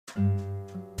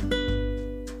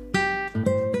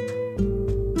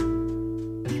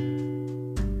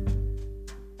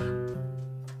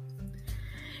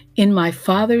In my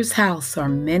Father's house are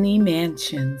many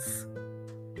mansions.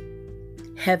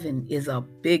 Heaven is a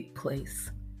big place.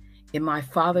 In my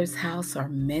Father's house are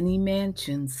many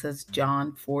mansions, says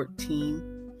John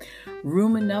 14.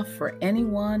 Room enough for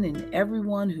anyone and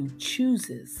everyone who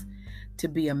chooses to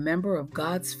be a member of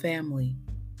God's family.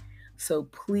 So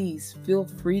please feel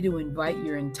free to invite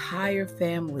your entire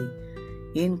family,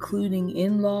 including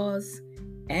in-laws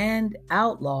and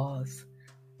outlaws,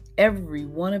 every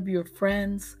one of your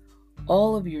friends,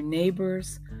 all of your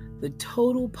neighbors, the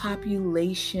total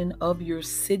population of your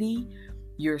city,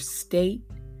 your state,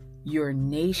 your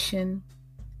nation,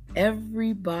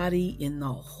 everybody in the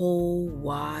whole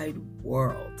wide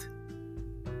world.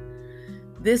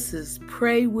 This is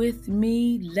Pray With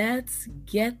Me. Let's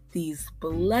get these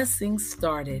blessings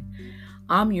started.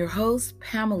 I'm your host,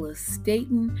 Pamela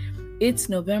Staten. It's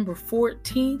November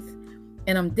 14th,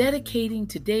 and I'm dedicating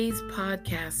today's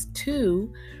podcast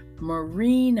to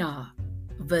Marina,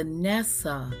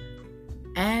 Vanessa,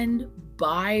 and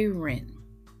Byron.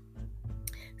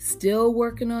 Still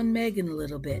working on Megan a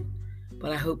little bit,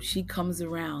 but I hope she comes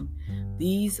around.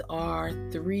 These are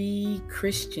 3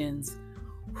 Christians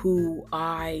who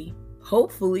I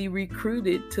hopefully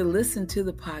recruited to listen to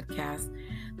the podcast.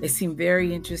 They seem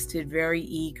very interested, very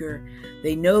eager.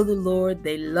 They know the Lord,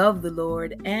 they love the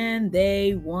Lord, and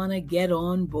they want to get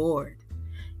on board.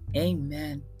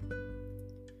 Amen.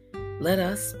 Let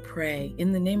us pray.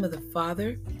 In the name of the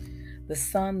Father, the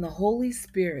Son, the Holy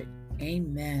Spirit.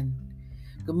 Amen.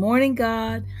 Good morning,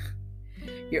 God.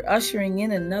 You're ushering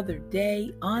in another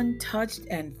day, untouched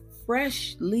and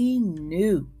freshly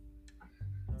new.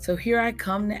 So here I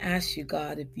come to ask you,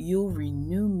 God, if you'll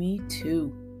renew me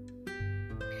too.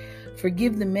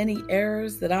 Forgive the many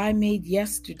errors that I made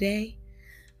yesterday,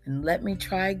 and let me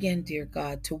try again, dear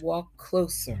God, to walk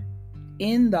closer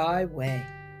in thy way.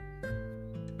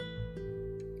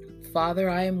 Father,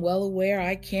 I am well aware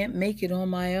I can't make it on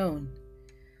my own.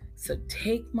 So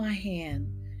take my hand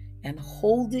and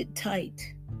hold it tight,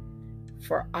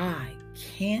 for I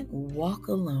can't walk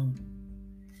alone.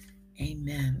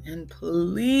 Amen. And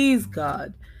please,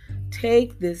 God,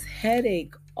 take this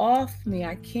headache off me.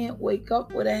 I can't wake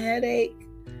up with a headache.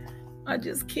 I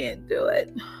just can't do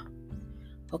it.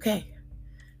 Okay.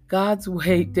 God's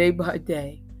way, day by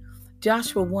day.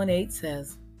 Joshua 1:8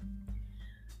 says,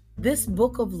 "This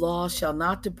book of law shall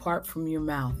not depart from your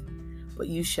mouth, but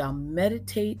you shall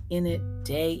meditate in it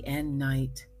day and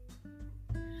night."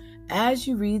 As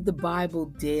you read the Bible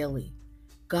daily,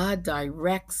 God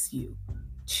directs you,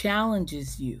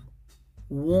 challenges you,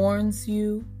 warns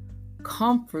you,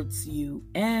 comforts you,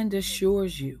 and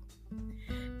assures you.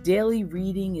 Daily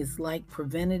reading is like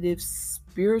preventative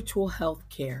spiritual health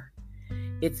care.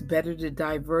 It's better to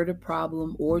divert a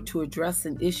problem or to address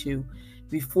an issue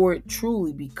before it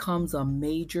truly becomes a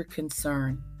major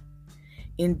concern.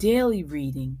 In daily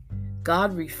reading,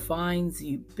 God refines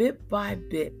you bit by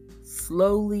bit,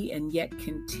 slowly and yet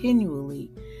continually,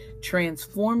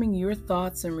 transforming your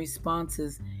thoughts and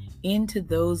responses into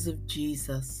those of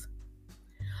Jesus.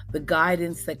 The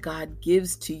guidance that God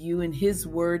gives to you in His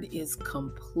Word is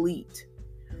complete.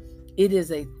 It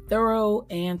is a thorough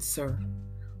answer.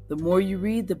 The more you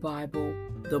read the Bible,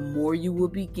 the more you will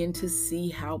begin to see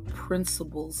how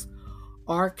principles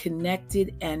are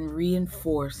connected and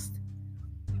reinforced.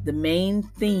 The main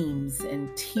themes and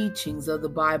teachings of the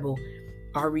Bible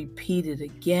are repeated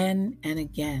again and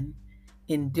again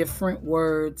in different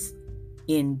words,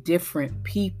 in different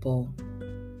people,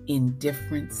 in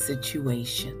different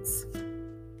situations.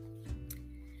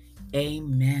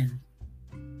 Amen.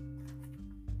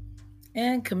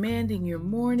 And commanding your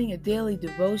morning, a daily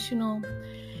devotional,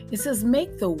 it says,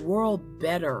 make the world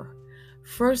better.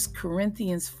 1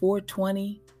 Corinthians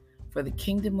 4:20, for the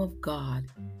kingdom of God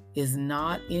is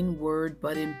not in word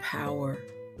but in power.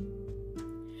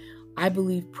 I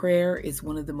believe prayer is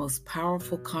one of the most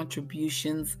powerful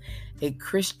contributions a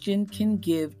Christian can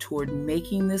give toward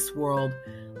making this world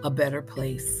a better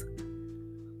place.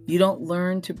 You don't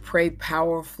learn to pray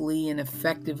powerfully and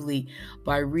effectively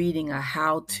by reading a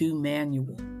how-to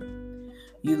manual.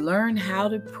 You learn how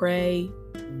to pray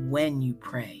when you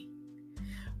pray.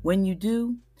 When you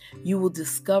do, you will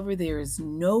discover there is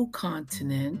no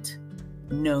continent,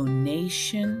 no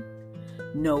nation,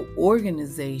 no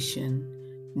organization,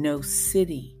 no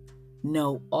city,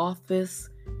 no office,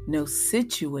 no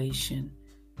situation,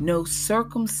 no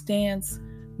circumstance,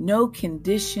 no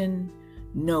condition,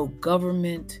 no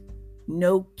government,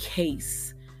 no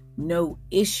case, no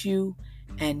issue,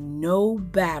 and no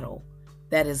battle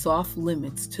that is off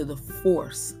limits to the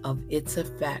force of its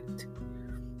effect.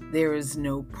 There is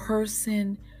no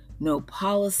person, no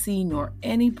policy, nor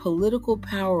any political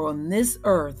power on this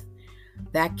earth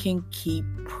that can keep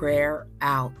prayer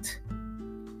out.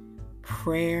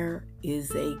 Prayer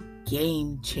is a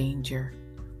game changer.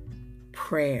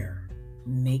 Prayer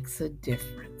makes a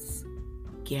difference,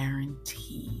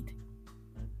 guaranteed.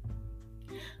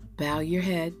 Bow your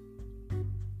head.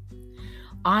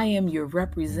 I am your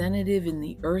representative in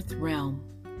the earth realm.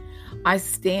 I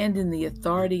stand in the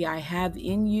authority I have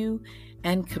in you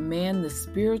and command the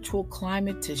spiritual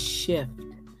climate to shift,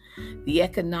 the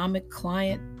economic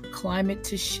climate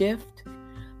to shift,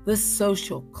 the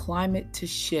social climate to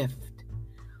shift,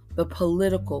 the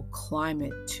political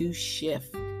climate to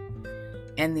shift,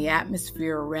 and the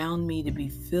atmosphere around me to be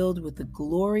filled with the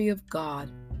glory of God.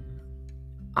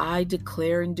 I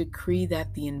declare and decree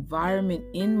that the environment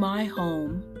in my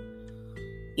home,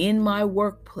 in my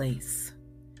workplace,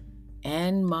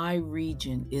 and my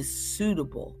region is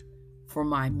suitable for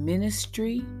my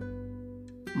ministry,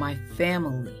 my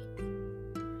family,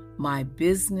 my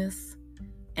business,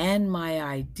 and my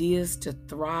ideas to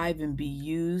thrive and be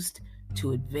used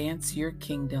to advance your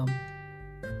kingdom.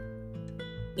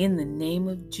 In the name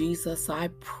of Jesus, I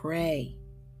pray.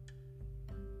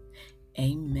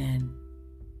 Amen.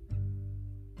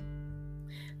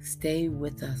 Stay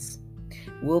with us.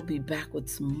 We'll be back with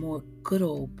some more good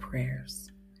old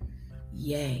prayers.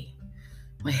 Yay.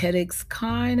 My headache's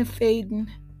kind of fading.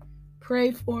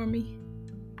 Pray for me.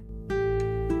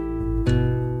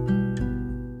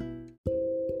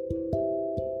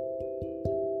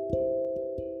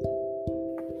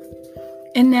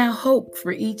 And now hope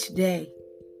for each day.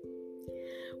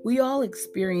 We all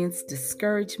experience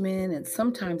discouragement, and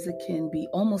sometimes it can be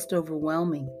almost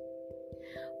overwhelming.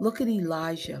 Look at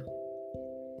Elijah.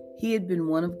 He had been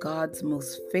one of God's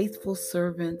most faithful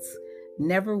servants,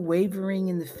 never wavering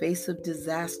in the face of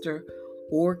disaster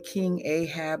or King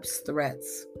Ahab's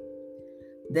threats.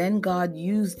 Then God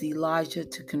used Elijah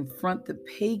to confront the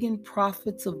pagan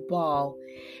prophets of Baal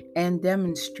and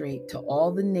demonstrate to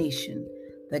all the nation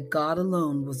that God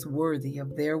alone was worthy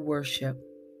of their worship.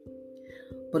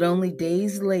 But only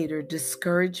days later,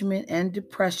 discouragement and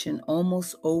depression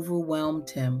almost overwhelmed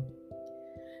him.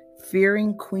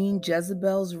 Fearing Queen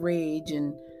Jezebel's rage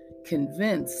and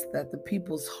convinced that the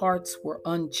people's hearts were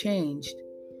unchanged,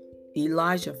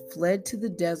 Elijah fled to the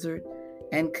desert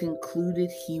and concluded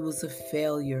he was a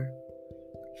failure.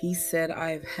 He said,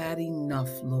 "I have had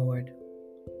enough, Lord."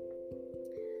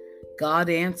 God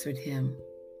answered him,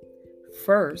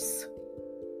 first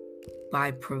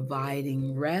by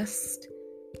providing rest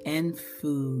and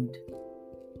food.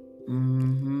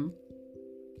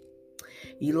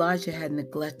 Elijah had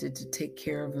neglected to take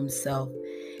care of himself,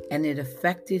 and it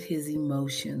affected his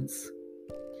emotions.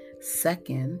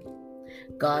 Second,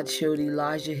 God showed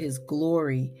Elijah his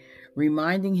glory,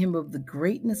 reminding him of the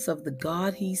greatness of the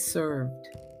God he served.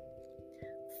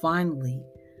 Finally,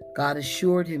 God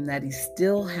assured him that he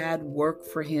still had work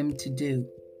for him to do.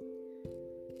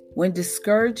 When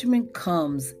discouragement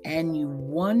comes and you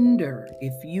wonder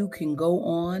if you can go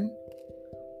on,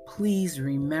 please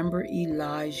remember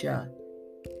Elijah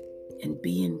and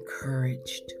be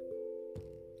encouraged.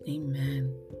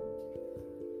 Amen.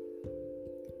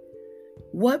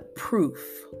 What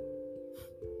proof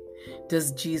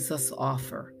does Jesus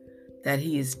offer that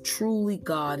he is truly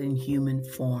God in human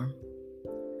form?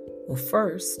 Well,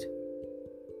 first,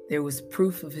 there was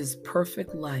proof of his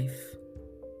perfect life.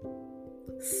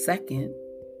 Second,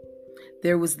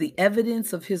 there was the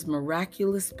evidence of his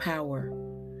miraculous power.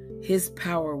 His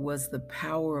power was the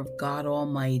power of God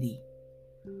Almighty.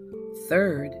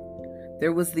 Third,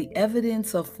 there was the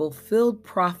evidence of fulfilled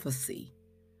prophecy.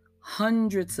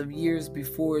 Hundreds of years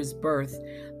before his birth,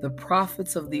 the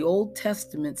prophets of the Old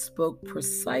Testament spoke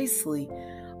precisely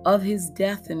of his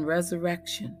death and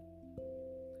resurrection.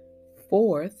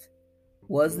 Fourth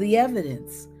was the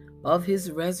evidence of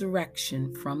his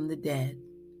resurrection from the dead.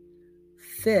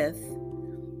 Fifth,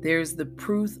 there's the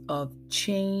proof of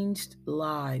changed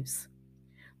lives.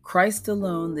 Christ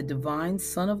alone, the divine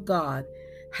Son of God,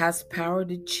 has power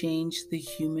to change the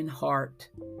human heart,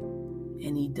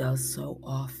 and he does so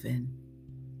often.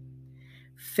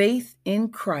 Faith in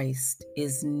Christ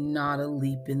is not a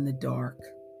leap in the dark.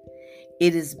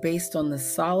 It is based on the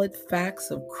solid facts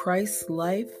of Christ's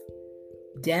life,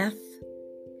 death,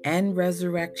 and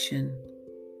resurrection.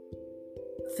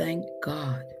 Thank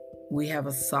God we have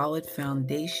a solid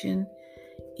foundation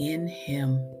in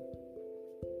him.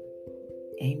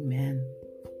 Amen.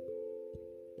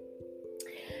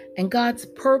 And God's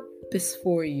purpose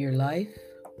for your life.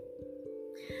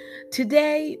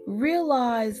 Today,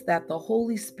 realize that the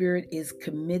Holy Spirit is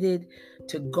committed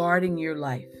to guarding your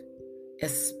life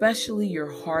especially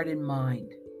your heart and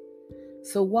mind.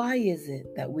 So why is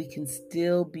it that we can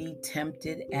still be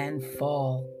tempted and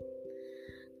fall?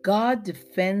 God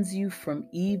defends you from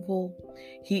evil.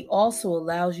 He also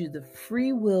allows you the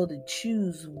free will to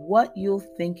choose what you'll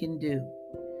think and do.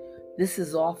 This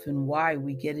is often why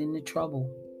we get into trouble.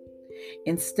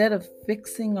 Instead of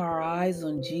fixing our eyes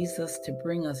on Jesus to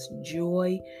bring us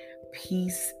joy,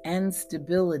 peace, and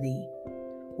stability,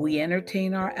 we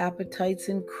entertain our appetites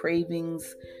and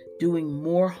cravings, doing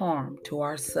more harm to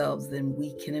ourselves than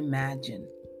we can imagine.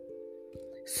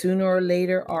 Sooner or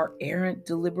later, our errant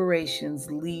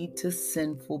deliberations lead to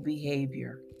sinful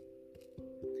behavior.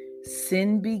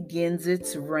 Sin begins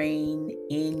its reign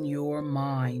in your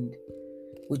mind,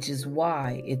 which is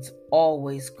why it's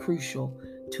always crucial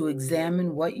to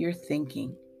examine what you're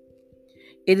thinking.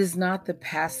 It is not the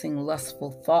passing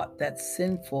lustful thought that's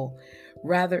sinful.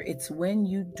 Rather, it's when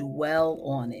you dwell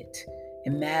on it,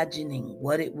 imagining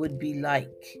what it would be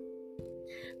like.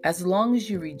 As long as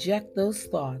you reject those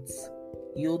thoughts,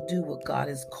 you'll do what God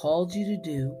has called you to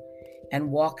do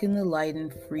and walk in the light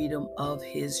and freedom of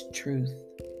His truth.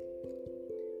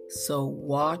 So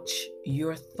watch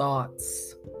your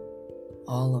thoughts,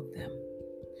 all of them.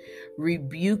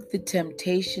 Rebuke the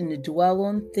temptation to dwell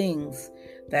on things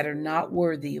that are not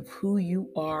worthy of who you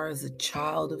are as a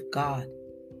child of God.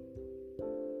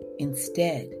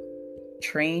 Instead,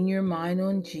 train your mind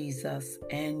on Jesus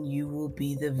and you will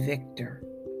be the victor.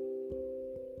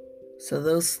 So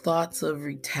those thoughts of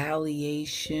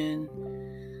retaliation,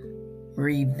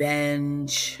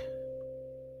 revenge,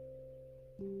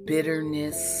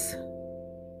 bitterness,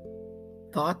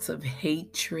 thoughts of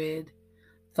hatred,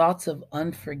 thoughts of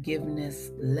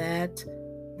unforgiveness, let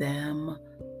them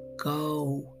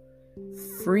go.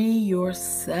 Free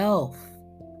yourself.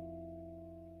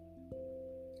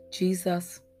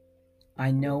 Jesus,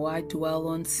 I know I dwell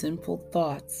on sinful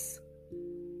thoughts.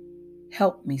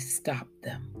 Help me stop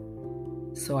them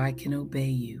so I can obey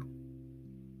you.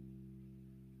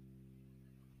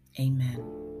 Amen.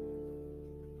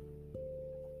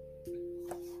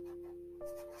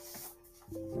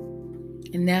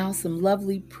 And now some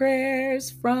lovely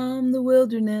prayers from the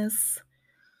wilderness.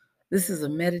 This is a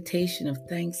meditation of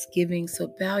thanksgiving,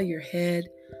 so bow your head,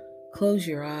 close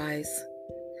your eyes.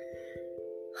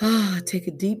 Take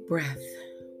a deep breath.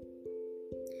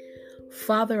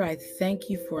 Father, I thank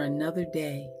you for another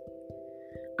day.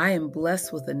 I am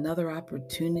blessed with another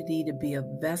opportunity to be a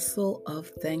vessel of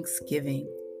thanksgiving.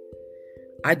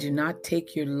 I do not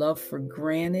take your love for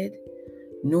granted,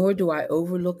 nor do I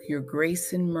overlook your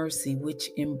grace and mercy, which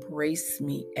embrace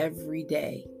me every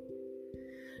day.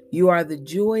 You are the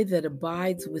joy that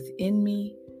abides within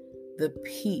me, the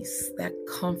peace that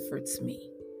comforts me,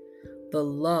 the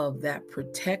love that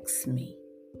protects me.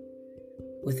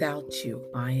 Without you,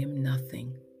 I am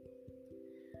nothing.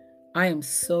 I am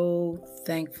so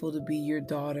thankful to be your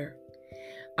daughter.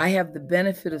 I have the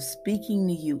benefit of speaking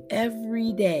to you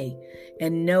every day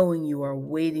and knowing you are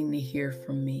waiting to hear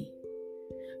from me.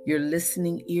 Your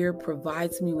listening ear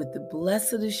provides me with the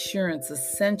blessed assurance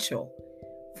essential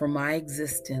for my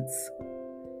existence.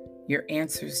 Your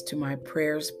answers to my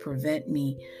prayers prevent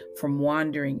me from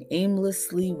wandering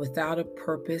aimlessly without a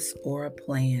purpose or a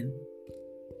plan.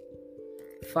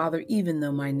 Father, even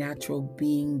though my natural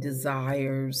being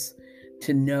desires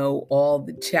to know all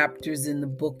the chapters in the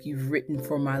book you've written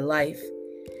for my life,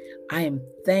 I am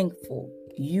thankful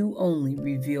you only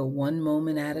reveal one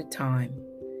moment at a time,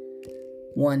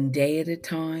 one day at a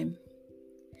time,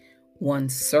 one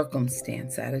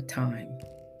circumstance at a time.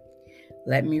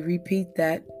 Let me repeat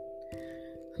that.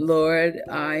 Lord,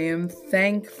 I am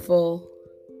thankful.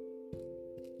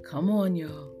 Come on,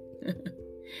 y'all.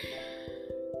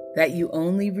 That you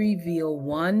only reveal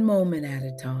one moment at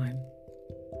a time,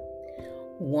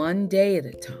 one day at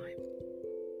a time,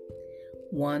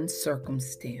 one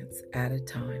circumstance at a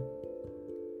time.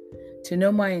 To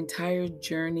know my entire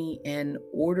journey and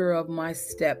order of my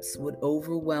steps would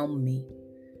overwhelm me.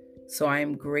 So I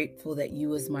am grateful that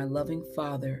you, as my loving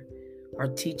Father, are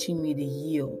teaching me to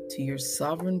yield to your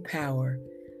sovereign power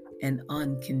and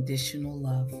unconditional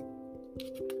love.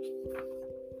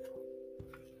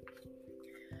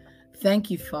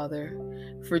 Thank you, Father,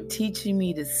 for teaching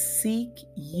me to seek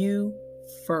you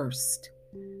first,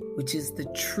 which is the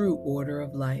true order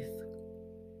of life.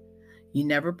 You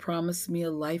never promised me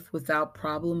a life without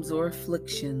problems or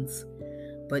afflictions,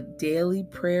 but daily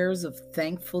prayers of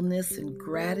thankfulness and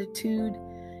gratitude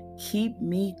keep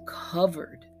me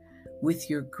covered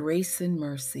with your grace and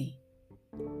mercy.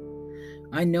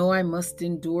 I know I must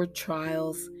endure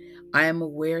trials. I am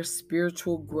aware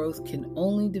spiritual growth can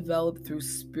only develop through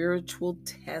spiritual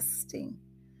testing.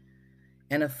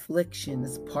 and affliction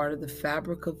is part of the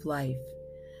fabric of life.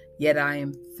 Yet I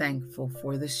am thankful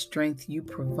for the strength you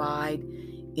provide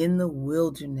in the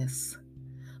wilderness,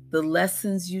 the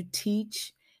lessons you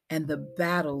teach, and the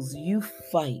battles you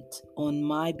fight on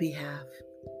my behalf.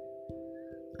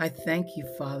 I thank you,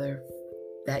 Father,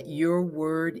 that your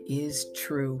word is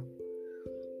true.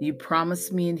 You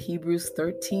promised me in Hebrews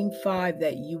 13:5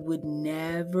 that you would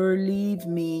never leave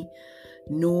me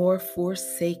nor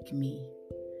forsake me,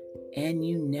 and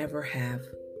you never have.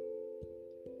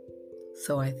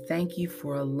 So I thank you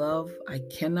for a love I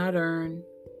cannot earn,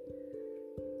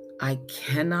 I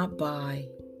cannot buy,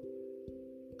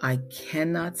 I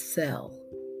cannot sell,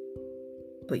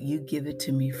 but you give it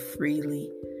to me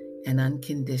freely and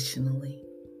unconditionally.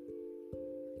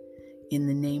 In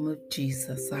the name of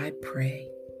Jesus, I pray.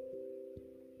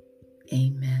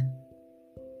 Amen.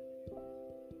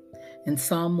 And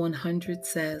Psalm 100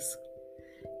 says,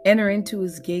 "Enter into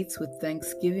his gates with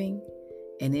thanksgiving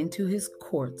and into his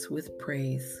courts with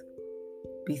praise.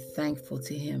 Be thankful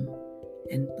to him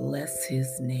and bless his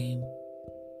name."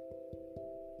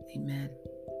 Amen.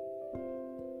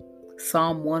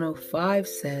 Psalm 105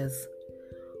 says,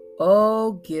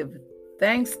 "Oh, give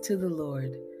thanks to the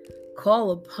Lord.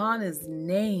 Call upon his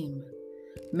name.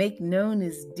 Make known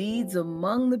his deeds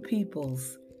among the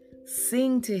peoples.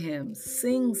 Sing to him,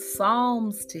 sing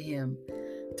psalms to him.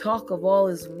 Talk of all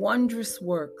his wondrous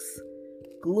works.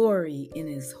 Glory in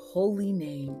his holy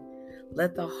name.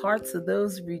 Let the hearts of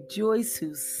those rejoice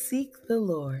who seek the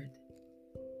Lord."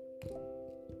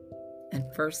 And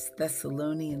 1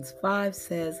 Thessalonians 5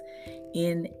 says,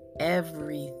 "In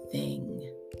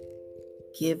everything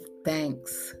give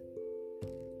thanks,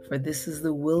 for this is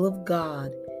the will of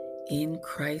God in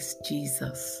Christ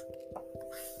Jesus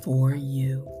for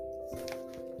you."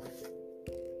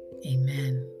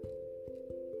 Amen.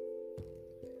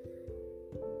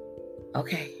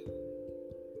 Okay.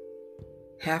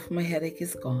 Half my headache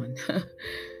is gone.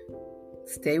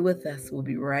 Stay with us. We'll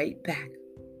be right back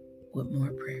with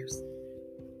more prayers.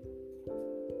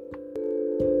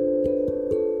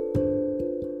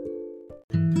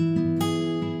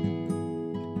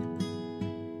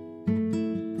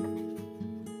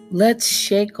 Let's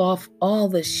shake off all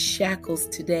the shackles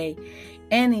today.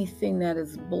 Anything that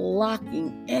is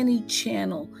blocking any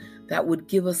channel that would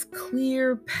give us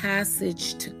clear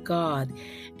passage to God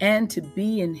and to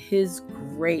be in his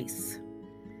grace.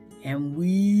 And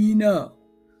we know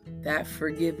that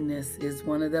forgiveness is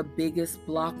one of the biggest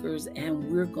blockers,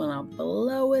 and we're going to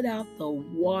blow it out the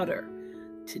water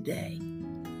today.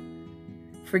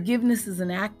 Forgiveness is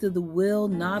an act of the will,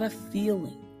 not a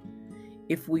feeling.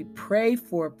 If we pray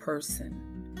for a person,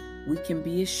 we can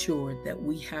be assured that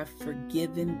we have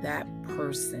forgiven that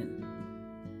person.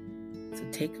 So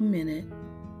take a minute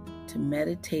to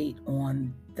meditate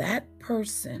on that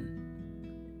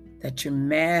person that you're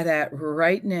mad at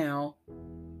right now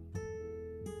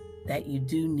that you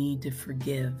do need to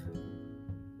forgive.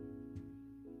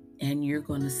 And you're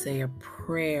going to say a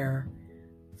prayer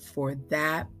for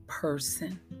that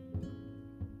person.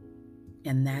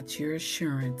 And that's your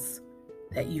assurance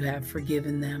that you have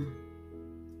forgiven them.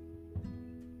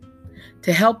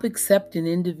 To help accept an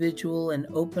individual and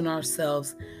open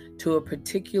ourselves to a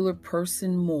particular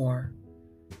person more,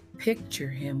 picture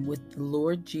him with the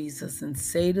Lord Jesus and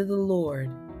say to the Lord,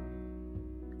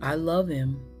 "I love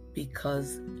him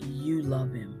because you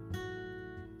love him.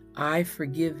 I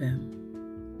forgive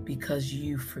him because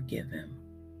you forgive him."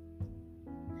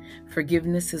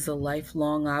 Forgiveness is a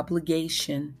lifelong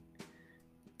obligation.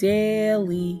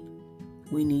 Daily,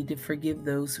 we need to forgive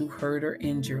those who hurt or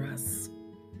injure us.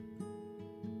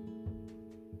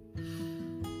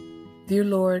 Dear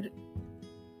Lord,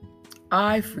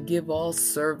 I forgive all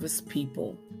service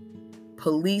people,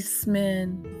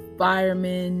 policemen,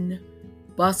 firemen,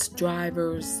 bus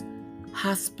drivers,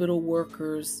 hospital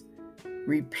workers,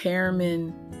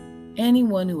 repairmen,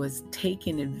 anyone who has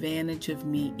taken advantage of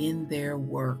me in their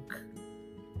work.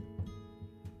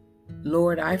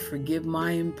 Lord, I forgive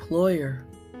my employer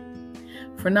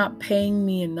for not paying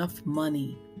me enough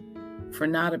money, for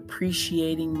not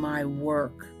appreciating my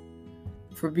work,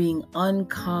 for being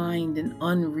unkind and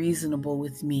unreasonable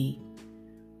with me,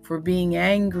 for being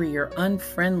angry or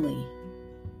unfriendly,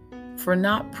 for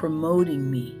not promoting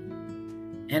me,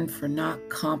 and for not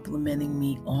complimenting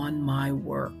me on my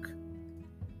work.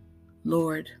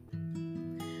 Lord,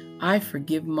 I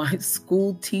forgive my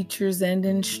school teachers and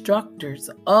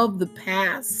instructors of the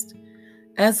past,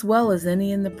 as well as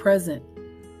any in the present,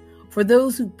 for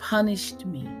those who punished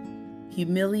me,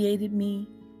 humiliated me,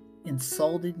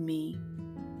 insulted me,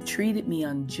 treated me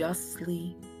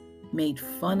unjustly, made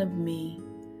fun of me,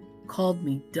 called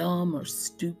me dumb or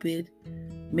stupid,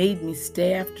 made me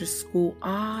stay after school,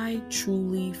 I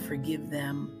truly forgive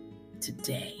them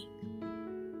today.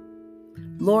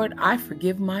 Lord, I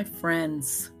forgive my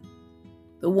friends,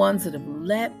 the ones that have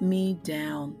let me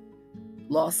down,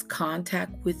 lost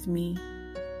contact with me,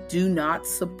 do not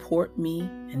support me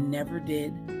and never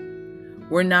did,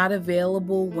 were not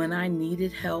available when I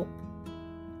needed help,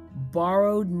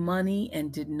 borrowed money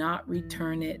and did not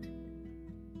return it,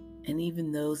 and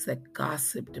even those that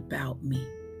gossiped about me.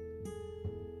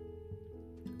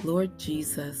 Lord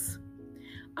Jesus,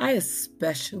 I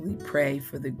especially pray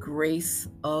for the grace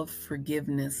of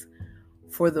forgiveness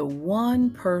for the one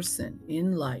person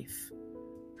in life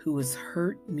who has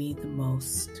hurt me the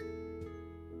most.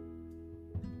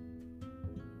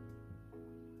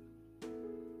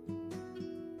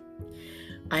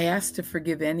 I ask to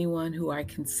forgive anyone who I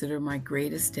consider my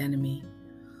greatest enemy,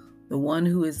 the one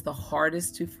who is the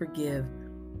hardest to forgive,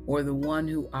 or the one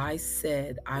who I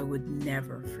said I would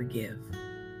never forgive.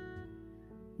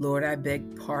 Lord, I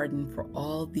beg pardon for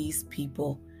all these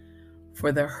people,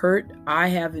 for the hurt I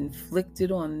have inflicted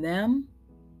on them,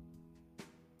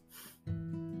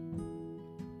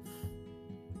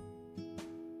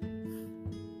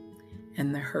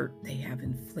 and the hurt they have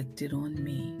inflicted on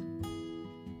me.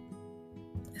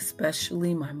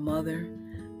 Especially my mother,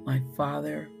 my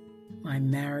father, my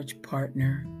marriage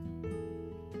partner,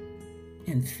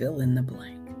 and fill in the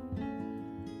blank.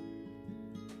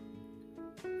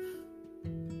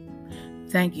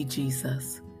 Thank you,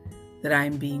 Jesus, that I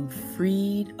am being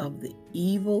freed of the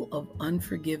evil of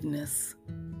unforgiveness.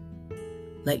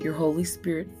 Let your Holy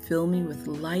Spirit fill me with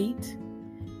light,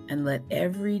 and let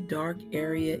every dark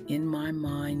area in my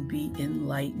mind be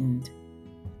enlightened.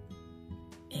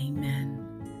 Amen.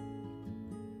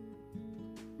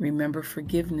 Remember,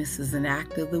 forgiveness is an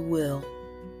act of the will,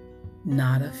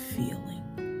 not a feeling.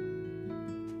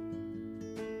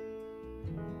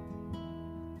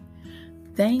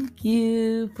 Thank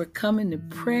you for coming to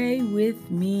pray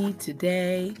with me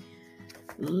today.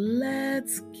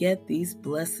 Let's get these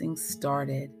blessings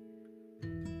started.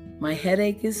 My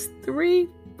headache is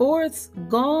 3/4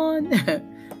 gone.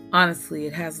 Honestly,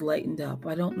 it has lightened up.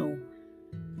 I don't know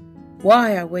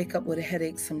why I wake up with a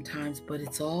headache sometimes, but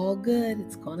it's all good.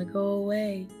 It's going to go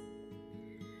away.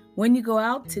 When you go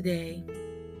out today,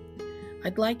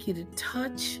 I'd like you to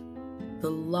touch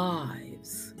the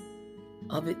lives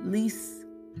of at least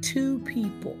 2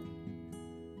 people.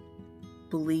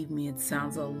 Believe me, it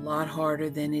sounds a lot harder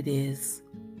than it is.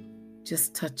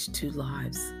 Just touch 2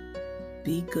 lives.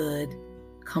 Be good.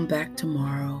 Come back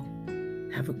tomorrow.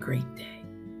 Have a great day.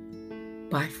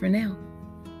 Bye for now.